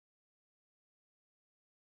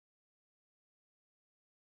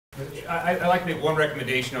I like to make one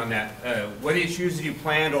recommendation on that. Whether you choose to do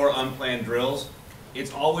planned or unplanned drills,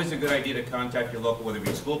 it's always a good idea to contact your local, whether it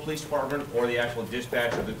be school police department or the actual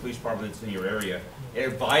dispatch of the police department that's in your area.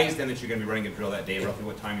 Advise them that you're going to be running a drill that day, roughly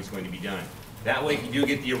what time it's going to be done. That way, if you do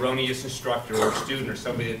get the erroneous instructor or student or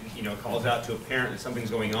somebody that calls out to a parent that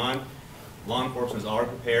something's going on, law enforcement is already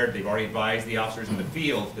prepared. They've already advised the officers in the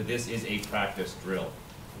field that this is a practice drill.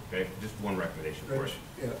 Okay, just one recommendation for it.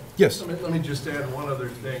 Yeah. Yes. Let me just add one other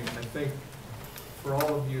thing. I think for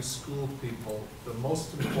all of you school people, the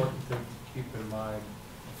most important thing to keep in mind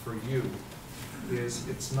for you is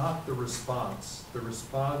it's not the response. The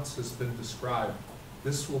response has been described.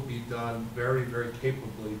 This will be done very, very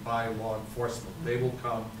capably by law enforcement. They will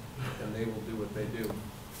come and they will do what they do.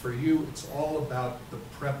 For you, it's all about the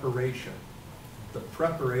preparation. The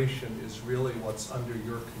preparation is really what's under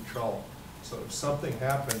your control. So if something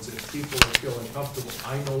happens, if people are feeling comfortable,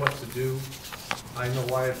 I know what to do. I know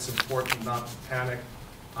why it's important not to panic.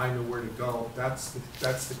 I know where to go. That's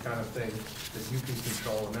the kind of thing that you can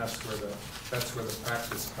control, and that's where the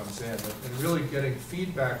practice comes in. And really getting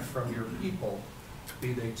feedback from your people,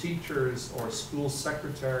 be they teachers or school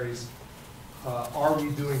secretaries. Are we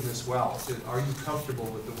doing this well? Are you comfortable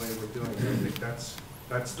with the way we're doing it? I think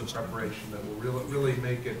that's the preparation that will really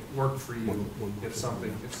make it work for you if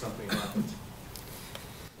something happens.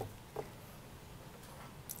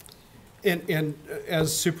 And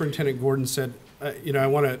as Superintendent Gordon said, I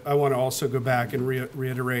want to also go back and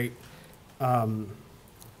reiterate. We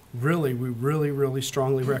really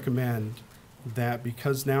strongly recommend that,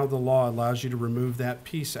 because now the law allows you to remove that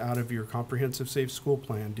piece out of your comprehensive safe school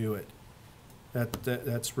plan. Do it.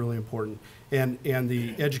 That's really important. And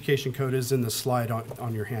the education code is in the slide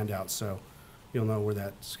on your handout, so you'll know where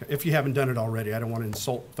that's, if you haven't done it already. I don't want to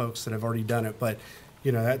insult folks that have already done it, but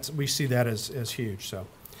we see that as huge. So,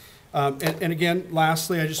 and again,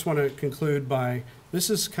 lastly, I just want to conclude by,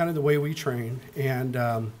 this is kind of the way we train, and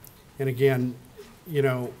again, you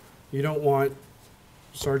don't want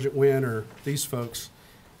Sergeant Wynn or these folks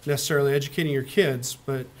necessarily educating your kids,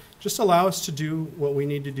 but just allow us to do what we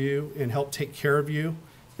need to do and help take care of you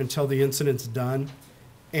until the incident's done.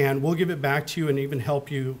 And we'll give it back to you and even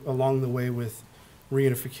help you along the way with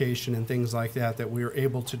reunification and things like that we are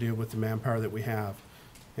able to do with the manpower that we have.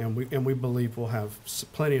 And we believe we'll have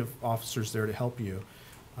plenty of officers there to help you.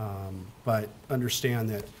 But understand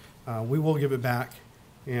that we will give it back.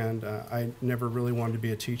 And I never really wanted to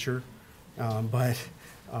be a teacher, but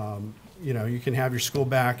you can have your school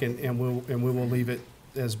back, and we will leave it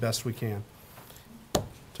as best we can.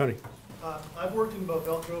 Tony. I've worked in both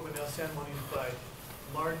Elk Grove and now San Juan Unified.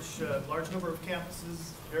 Large number of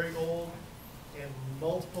campuses, very old, and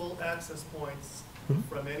multiple access points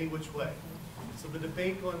from any which way. So the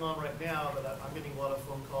debate going on right now that I'm getting a lot of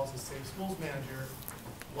phone calls is Safe Schools manager,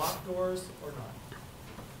 lock doors or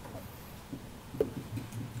not?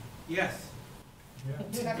 Yes.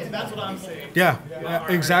 Yeah. And that's what I'm saying. Yeah,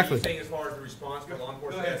 exactly. Are you saying as far as the response for law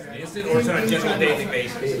enforcement as an instant, or is it on just a daily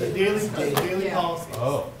basis? Daily policy.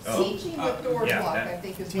 Teaching with doors locked, I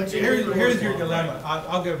think, is what here's your dilemma.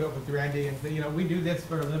 I'll go with Randy, and we do this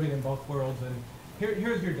for a living in both worlds, and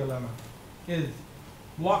here's your dilemma: is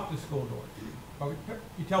lock the school doors.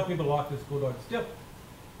 You tell people to lock the school doors. Still,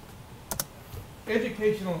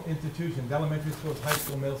 educational institutions, elementary schools, high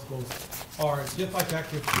school, middle schools, are just like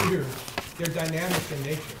active shooters. They're dynamic in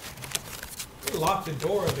nature. You lock the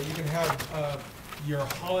door, but you can have your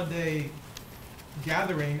holiday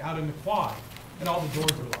gathering out in the quad, and all the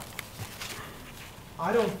doors are locked.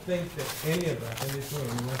 I don't think that any of us in this room,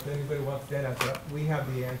 unless anybody wants to stand up, we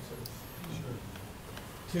have the answers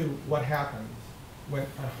to what happens when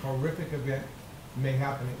a horrific event may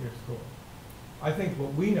happen at your school. I think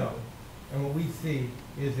what we know and what we see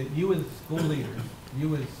is that you as school leaders,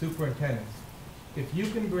 you as superintendents, if you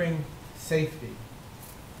can bring safety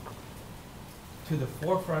to the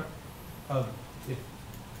forefront of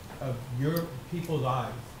your people's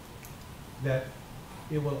eyes, that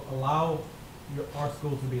it will allow our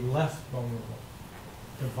schools to be less vulnerable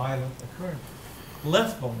to violent occurrences.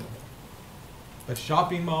 Less vulnerable. But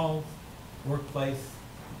shopping malls, workplace,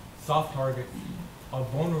 soft targets are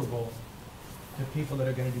vulnerable to people that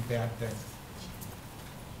are going to do bad things.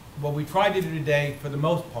 What we tried to do today, for the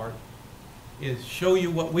most part, is show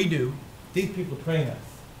you what we do. These people train us.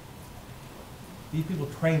 These people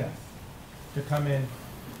train us to come in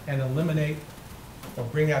and eliminate or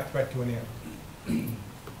bring that threat to an end.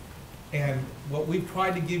 And what we've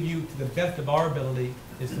tried to give you to the best of our ability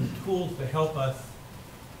is some tools to help us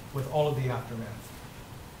with all of the aftermath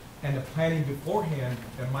and the planning beforehand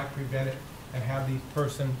that might prevent it and have these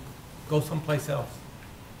person go someplace else.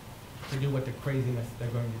 to do what the craziness they're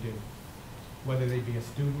going to do. Whether they be a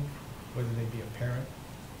student, whether they be a parent,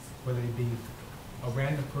 whether they be a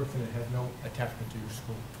random person that has no attachment to your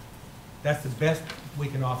school. That's the best we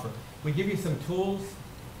can offer. We give you some tools.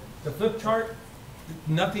 The flip chart,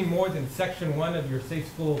 nothing more than section 1 of your safe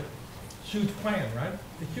school huge plan, right?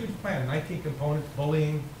 The huge plan, 19 components,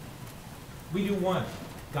 bullying. We do one,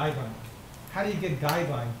 guidelines. How do you get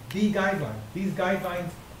guidelines? The guidelines. These guidelines,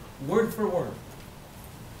 word for word,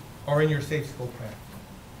 are in your safe school plan.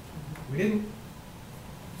 We didn't,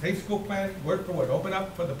 safe school plan, word for word. Open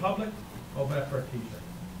up for the public, open up for a teacher.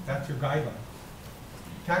 That's your guideline.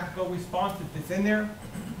 Tactical response, if it's in there,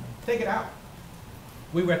 take it out.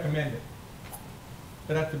 We recommend it.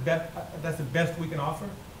 But that's the best we can offer.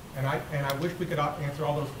 And I wish we could answer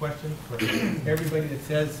all those questions for everybody that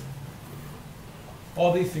says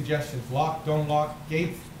all these suggestions, lock, don't lock,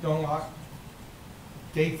 gates, don't lock,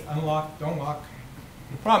 gates, unlock, don't lock.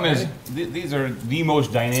 The problem is, these are the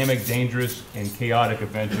most dynamic, dangerous, and chaotic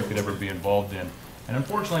events you could ever be involved in. And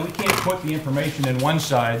unfortunately, we can't put the information in one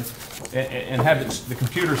side and have the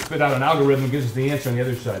computer spit out an algorithm that gives us the answer on the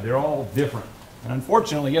other side. They're all different. And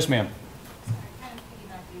unfortunately, yes, ma'am. Sorry, kind of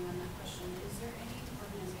piggybacking on that question, is there any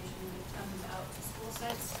organization that comes out to school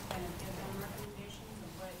sites to kind of give them recommendations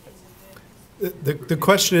of what is a good? The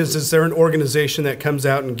question is there an organization that comes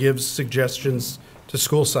out and gives suggestions to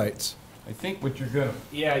school sites? I think what you're gonna,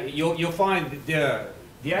 Yeah, you'll find that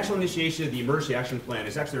the actual initiation of the emergency action plan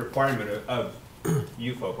is actually a requirement of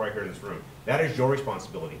you folk right here in this room. That is your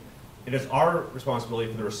responsibility. It is our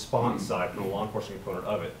responsibility for the response side, from the law enforcement component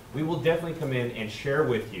of it. We will definitely come in and share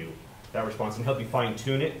with you that response and help you fine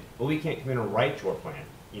tune it, but we can't come in and write your plan,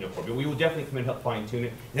 for you. But we will definitely come in and help fine tune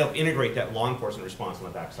it and help integrate that law enforcement response on the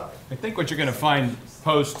backside. I think what you're gonna find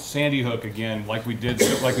post Sandy Hook again, like we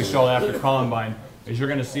saw after Columbine, is you're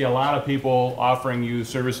gonna see a lot of people offering you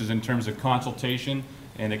services in terms of consultation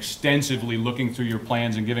and extensively looking through your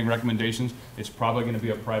plans and giving recommendations. It's probably going to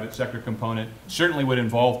be a private sector component. Certainly would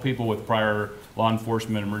involve people with prior law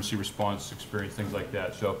enforcement, emergency response experience, things like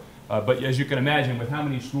that. So, but as you can imagine, with how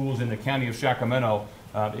many schools in the county of Sacramento,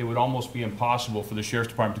 it would almost be impossible for the Sheriff's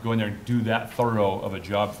Department to go in there and do that thorough of a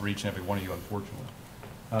job for each and every one of you, unfortunately.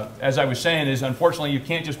 As I was saying, is unfortunately you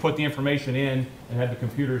can't just put the information in and have the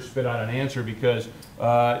computer spit out an answer, because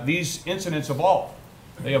these incidents evolve.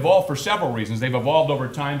 They evolve for several reasons. They've evolved over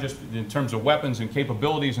time just in terms of weapons and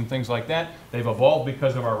capabilities and things like that. They've evolved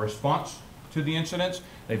because of our response to the incidents.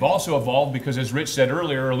 They've also evolved because, as Rich said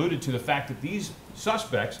earlier, alluded to the fact that these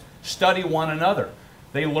suspects study one another.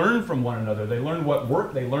 They learn from one another. They learn what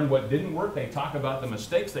worked. They learn what didn't work. They talk about the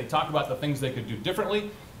mistakes. They talk about the things they could do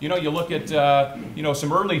differently. You look at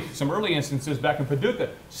some early instances back in Paducah.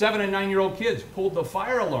 7- and 9-year-old kids pulled the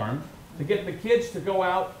fire alarm to get the kids to go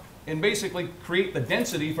out and basically create the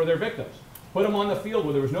density for their victims. Put them on the field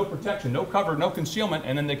where there was no protection, no cover, no concealment,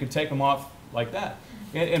 and then they could take them off like that.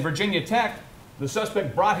 In Virginia Tech, the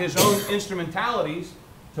suspect brought his own instrumentalities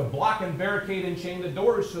to block and barricade and chain the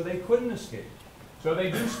doors so they couldn't escape. So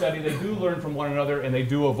they do study, they do learn from one another, and they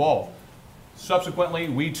do evolve. Subsequently,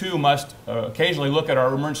 we too must occasionally look at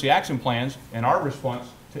our emergency action plans and our response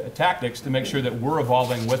tactics to make sure that we're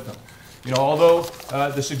evolving with them. Although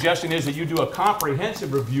the suggestion is that you do a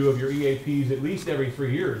comprehensive review of your EAPs at least every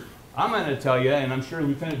 3 years, I'm going to tell you, and I'm sure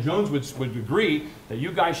Lieutenant Jones would agree, that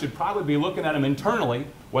you guys should probably be looking at them internally,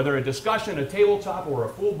 whether a discussion, a tabletop, or a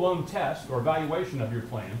full-blown test or evaluation of your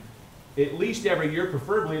plan, at least every year,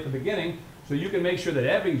 preferably at the beginning, so you can make sure that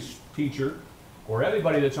every teacher or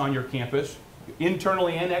everybody that's on your campus,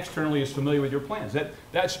 internally and externally, is familiar with your plans.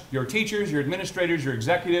 That's your teachers, your administrators, your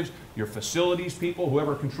executives, your facilities people,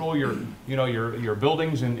 whoever control your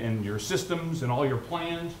buildings and your systems and all your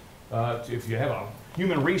plans. If you have a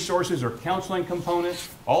human resources or counseling component,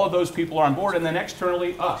 all of those people are on board. And then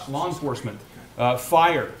externally, us, law enforcement,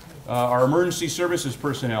 fire, our emergency services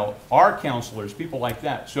personnel, our counselors, people like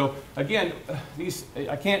that. So again,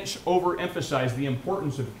 I can't overemphasize the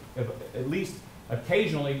importance of at least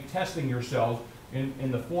occasionally testing yourselves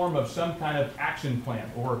in the form of some kind of action plan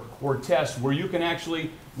or test where you can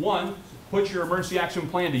actually, one, put your emergency action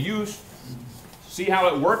plan to use, see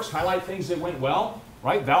how it works, highlight things that went well,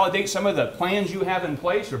 right? Validate some of the plans you have in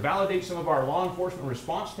place, or validate some of our law enforcement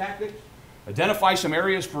response tactics. Identify some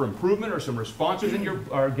areas for improvement or some responses in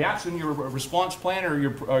or gaps in your response plan or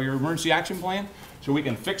your emergency action plan, so we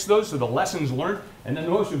can fix those, so the lessons learned. And then the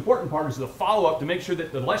most important part is the follow-up to make sure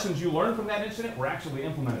that the lessons you learned from that incident were actually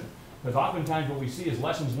implemented. Because oftentimes what we see is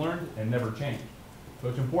lessons learned and never changed. So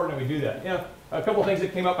it's important that we do that. A couple of things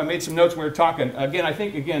that came up, I made some notes when we were talking. Again, I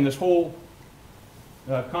think, this whole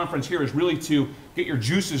conference here is really to get your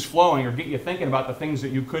juices flowing or get you thinking about the things that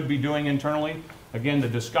you could be doing internally. Again, the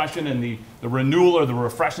discussion and the renewal or the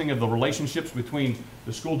refreshing of the relationships between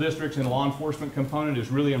the school districts and the law enforcement component is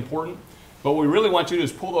really important. But what we really want you to do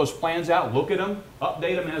is pull those plans out, look at them,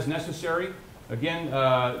 update them as necessary. Again,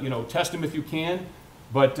 you know, test them if you can,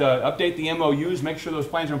 but update the MOUs, make sure those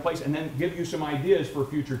plans are in place, and then give you some ideas for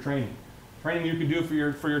future training. Training you can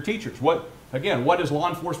do for your teachers. Again, what does law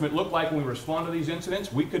enforcement look like when we respond to these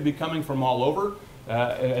incidents? We could be coming from all over.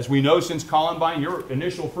 As we know, since Columbine, your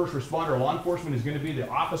initial first responder law enforcement is going to be the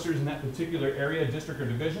officers in that particular area, district, or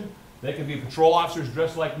division. They could be patrol officers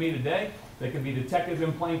dressed like me today. They could be detectives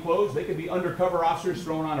in plain clothes. They could be undercover officers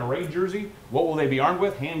throwing on a raid jersey. What will they be armed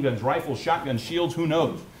with? Handguns, rifles, shotguns, shields, who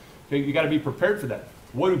knows? Okay, you got to be prepared for that.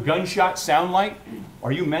 What do gunshots sound like?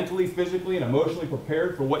 Are you mentally, physically, and emotionally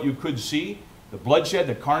prepared for what you could see? The bloodshed,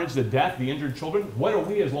 the carnage, the death, the injured children. What are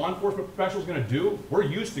we as law enforcement professionals going to do? We're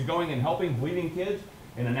used to going and helping bleeding kids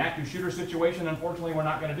in an active shooter situation. Unfortunately, we're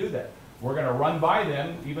not going to do that. We're going to run by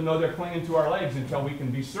them, even though they're clinging to our legs, until we can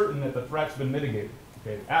be certain that the threat's been mitigated.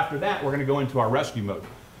 Okay. After that, we're going to go into our rescue mode.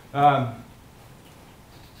 And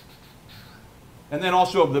then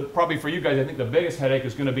also, probably for you guys, I think the biggest headache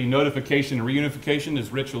is going to be notification and reunification,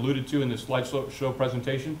 as Rich alluded to in this slideshow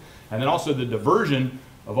presentation. And then also the diversion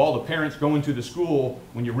of all the parents going to the school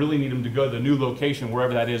when you really need them to go to the new location,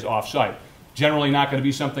 wherever that is, off-site. Generally not going to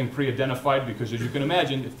be something pre-identified, because as you can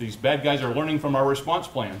imagine, if these bad guys are learning from our response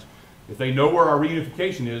plans, if they know where our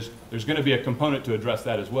reunification is, there's going to be a component to address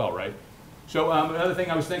that as well, right? So another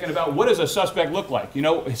thing I was thinking about, what does a suspect look like? You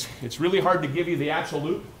know, it's really hard to give you the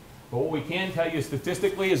absolute, but what we can tell you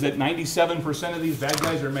statistically is that 97% of these bad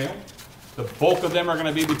guys are male. The bulk of them are going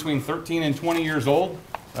to be between 13 and 20 years old.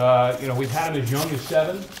 You know, we've had them as young as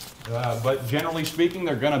 7, but generally speaking,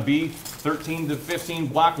 they're going to be 13 to 15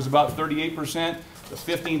 block was about 38%. The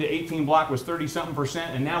 15 to 18 block was 30-something%.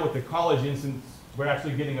 And now with the college instance, we're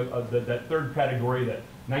actually getting that third category, that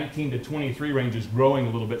 19 to 23 range is growing a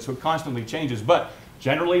little bit, so it constantly changes. But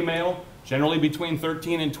generally male, generally between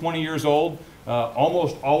 13 and 20 years old,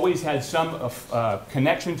 almost always had some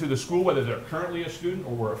connection to the school, whether they're currently a student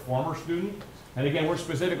or were a former student. And again, we're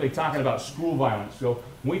specifically talking about school violence. So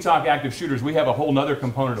when we talk active shooters, we have a whole other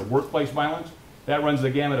component of workplace violence. That runs the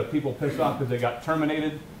gamut of people pissed off because they got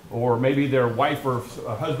terminated, or maybe their wife or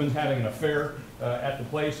husband's having an affair at the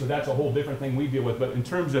place. So that's a whole different thing we deal with. But in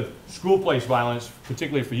terms of school place violence,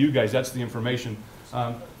 particularly for you guys, that's the information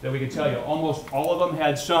that we can tell you. Almost all of them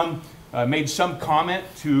had made some comment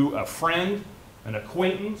to a friend, an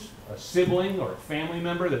acquaintance, a sibling, or a family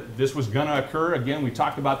member that this was going to occur. Again, we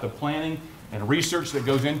talked about the planning and research that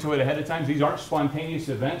goes into it ahead of time. These aren't spontaneous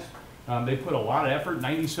events. They put a lot of effort.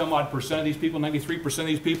 90-some-odd% of these people, 93% of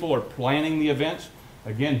these people are planning the events.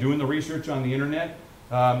 Again, doing the research on the internet.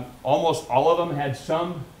 Almost all of them had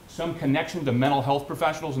some connection to mental health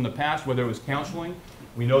professionals in the past, whether it was counseling.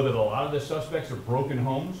 We know that a lot of the suspects are broken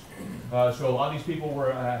homes. So a lot of these people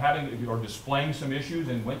were having or displaying some issues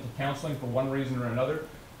and went to counseling for one reason or another.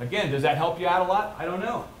 Again, does that help you out a lot? I don't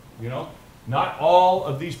know. You know, not all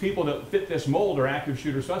of these people that fit this mold are active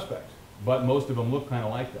shooter suspects, but most of them look kind of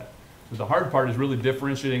like that. So the hard part is really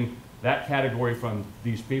differentiating that category from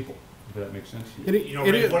these people. If that makes sense to you. You know,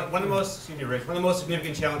 Rick, one of the most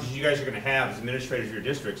significant challenges you guys are going to have as administrators of your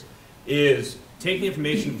districts is taking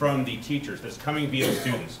information from the teachers that's coming via the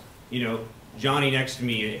students. You know, Johnny next to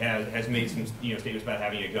me has made some statements about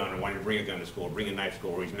having a gun or wanting to bring a gun to school, or bring a knife to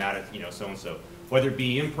school, or he's mad at so and so, whether it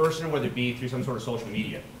be in person or whether it be through some sort of social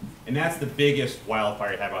media. And that's the biggest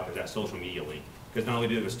wildfire you have out there, that social media leak. Because not only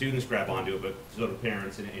do the students grab onto it, but so do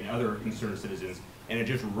parents and other concerned citizens, and it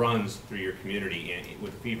just runs through your community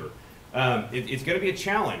with fever. It's going to be a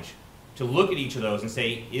challenge to look at each of those and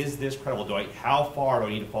say, is this credible? How far do I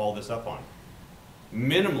need to follow this up on?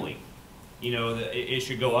 Minimally, you know, it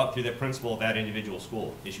should go up through the principal of that individual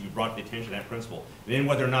school. It should be brought to the attention of that principal. Then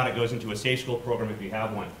whether or not it goes into a safe school program if you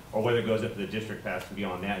have one, or whether it goes up to the district pass and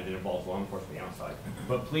beyond that and then involves law enforcement on the outside.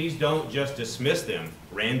 But please don't just dismiss them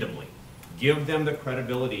randomly. Give them the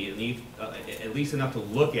credibility, at least enough to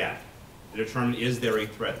look at to determine, is there a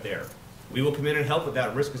threat there? We will come in and help with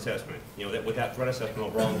that risk assessment, you know, with that threat assessment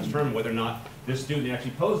overall, and determine whether or not this student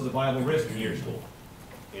actually poses a viable risk in your school.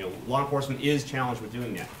 You know, law enforcement is challenged with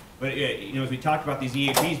doing that. But you know, as we talked about these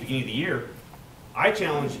EAPs beginning of the year, I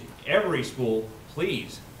challenge every school,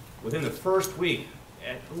 please, within the first week,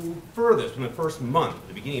 at furthest, in the first month, at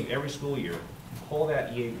the beginning of every school year, pull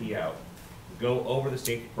that EAP out. Go over the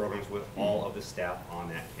safety programs with all of the staff on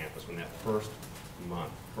that campus in that first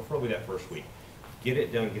month, preferably that first week. Get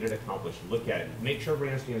it done, get it accomplished, look at it, make sure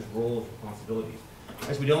everybody understands roles and responsibilities.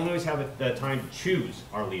 As we don't always have the time to choose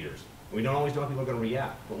our leaders. We don't always know how people are gonna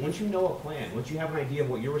react. But once you know a plan, once you have an idea of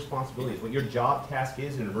what your responsibility is, what your job task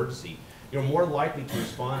is in an emergency, you're more likely to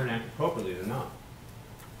respond and act appropriately than not.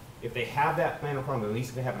 If they have that plan in front of them, at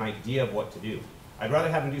least they have an idea of what to do. I'd rather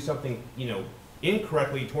have them do something, you know,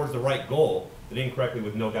 incorrectly towards the right goal than incorrectly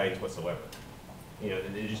with no guidance whatsoever. You know,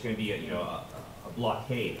 they're just gonna be a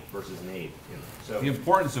blockade versus an aid, you know, so. The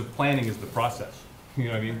importance of planning is the process, you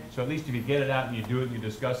know what I mean? So at least if you get it out and you do it and you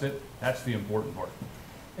discuss it, that's the important part.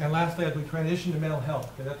 And lastly, as we transition to mental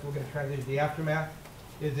health, because that's what we're gonna transition, the aftermath,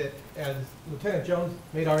 is that as Lieutenant Jones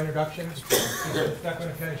made our introduction, he's the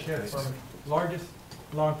Sacramento County Sheriff's Department, largest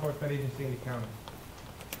law enforcement agency in the county.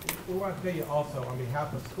 We want to tell you also, on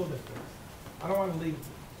behalf of school districts, I don't want to leave,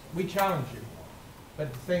 we challenge you, but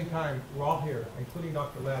at the same time, we're all here, including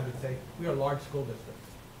Dr. Ladd, to say, we are large school districts.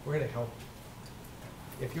 We're here to help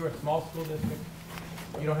you. If you're a small school district,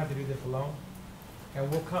 you don't have to do this alone, and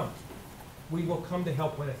we'll come. We will come to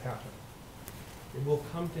help when it's happening. It will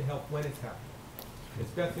come to help when it's happening,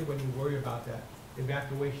 especially when you worry about that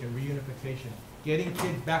evacuation, reunification. Getting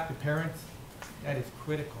kids back to parents, that is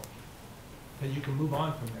critical, because you can move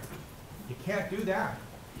on from there. You can't do that.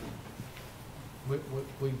 We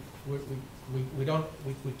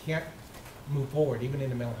can't move forward, even in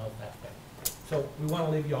the mental health aspect. So we want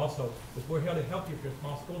to leave you also, because we're here to help you if you're a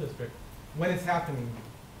small school district. When it's happening,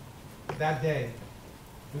 that day,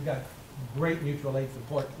 we've got great mutual aid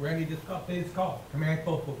support. Randy just called, please call. Command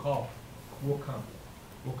post will call. We'll come.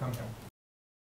 We'll come help.